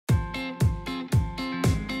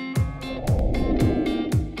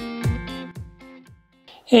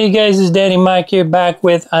Hey guys, it's Daddy Mike here, back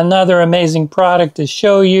with another amazing product to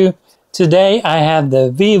show you. Today I have the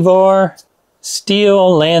VEVOR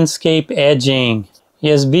Steel Landscape Edging.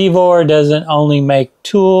 Yes, VEVOR doesn't only make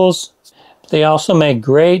tools, but they also make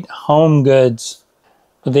great home goods.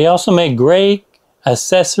 But they also make great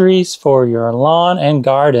accessories for your lawn and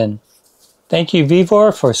garden. Thank you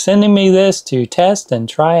VEVOR for sending me this to test and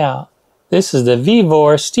try out. This is the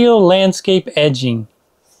VEVOR Steel Landscape Edging.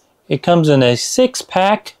 It comes in a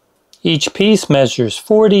 6-pack. Each piece measures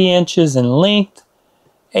 40 inches in length,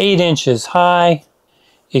 8 inches high.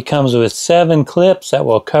 It comes with 7 clips that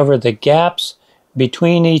will cover the gaps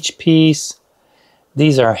between each piece.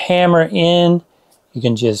 These are hammer in. You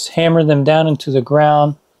can just hammer them down into the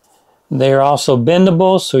ground. They are also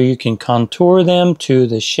bendable, so you can contour them to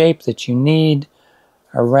the shape that you need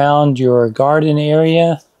around your garden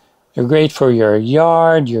area. They're great for your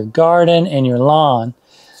yard, your garden, and your lawn.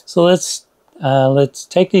 So let's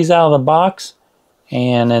take these out of the box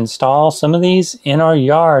and install some of these in our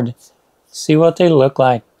yard. See what they look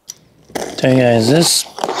like. Tell you guys, this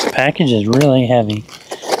package is really heavy.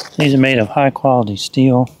 These are made of high quality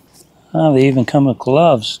steel. Oh, they even come with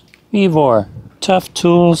gloves. VEVOR, tough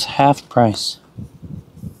tools, half price.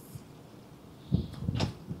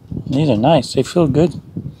 These are nice, they feel good.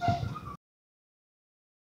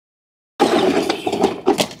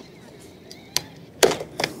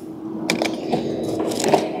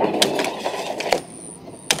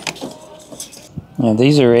 Now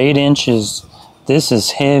these are 8 inches. This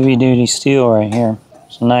is heavy duty steel right here.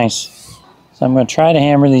 It's nice. So I'm going to try to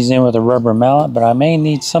hammer these in with a rubber mallet, but I may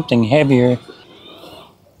need something heavier.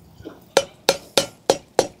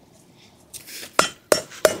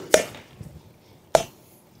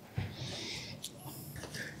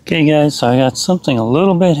 Okay guys, so I got something a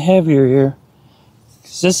little bit heavier here.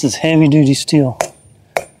 This is heavy duty steel.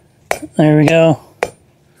 There we go.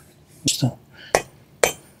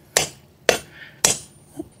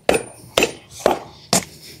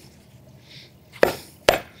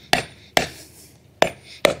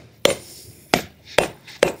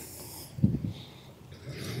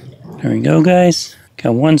 There we go guys,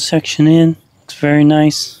 got one section in, looks very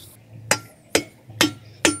nice.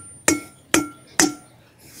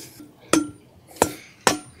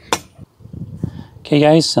 Okay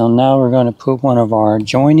guys, so now we're going to put one of our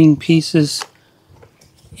joining pieces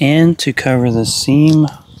in to cover the seam.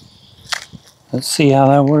 Let's see how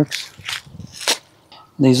that works.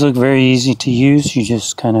 These look very easy to use. You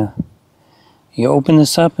just you open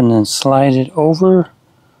this up and then slide it over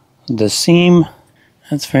the seam.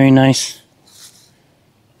 That's very nice.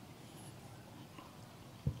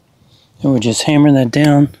 And we'll just hammer that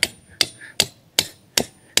down.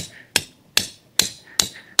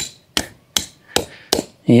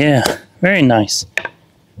 Yeah, very nice.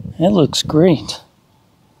 It looks great.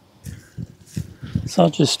 So I'll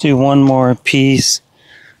just do one more piece,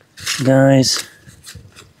 guys.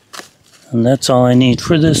 And that's all I need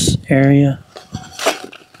for this area.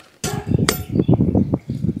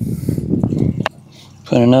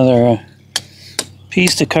 Put another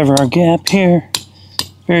piece to cover our gap here.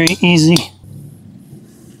 Very easy.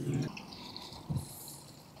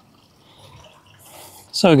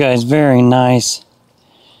 So guys, very nice.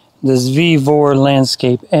 This VEVOR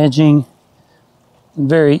landscape edging.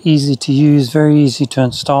 Very easy to use, very easy to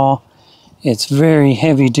install. It's very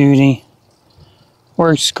heavy duty.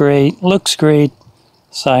 Works great, looks great.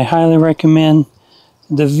 So I highly recommend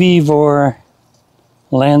the VEVOR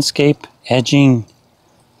landscape edging.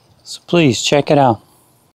 So please check it out.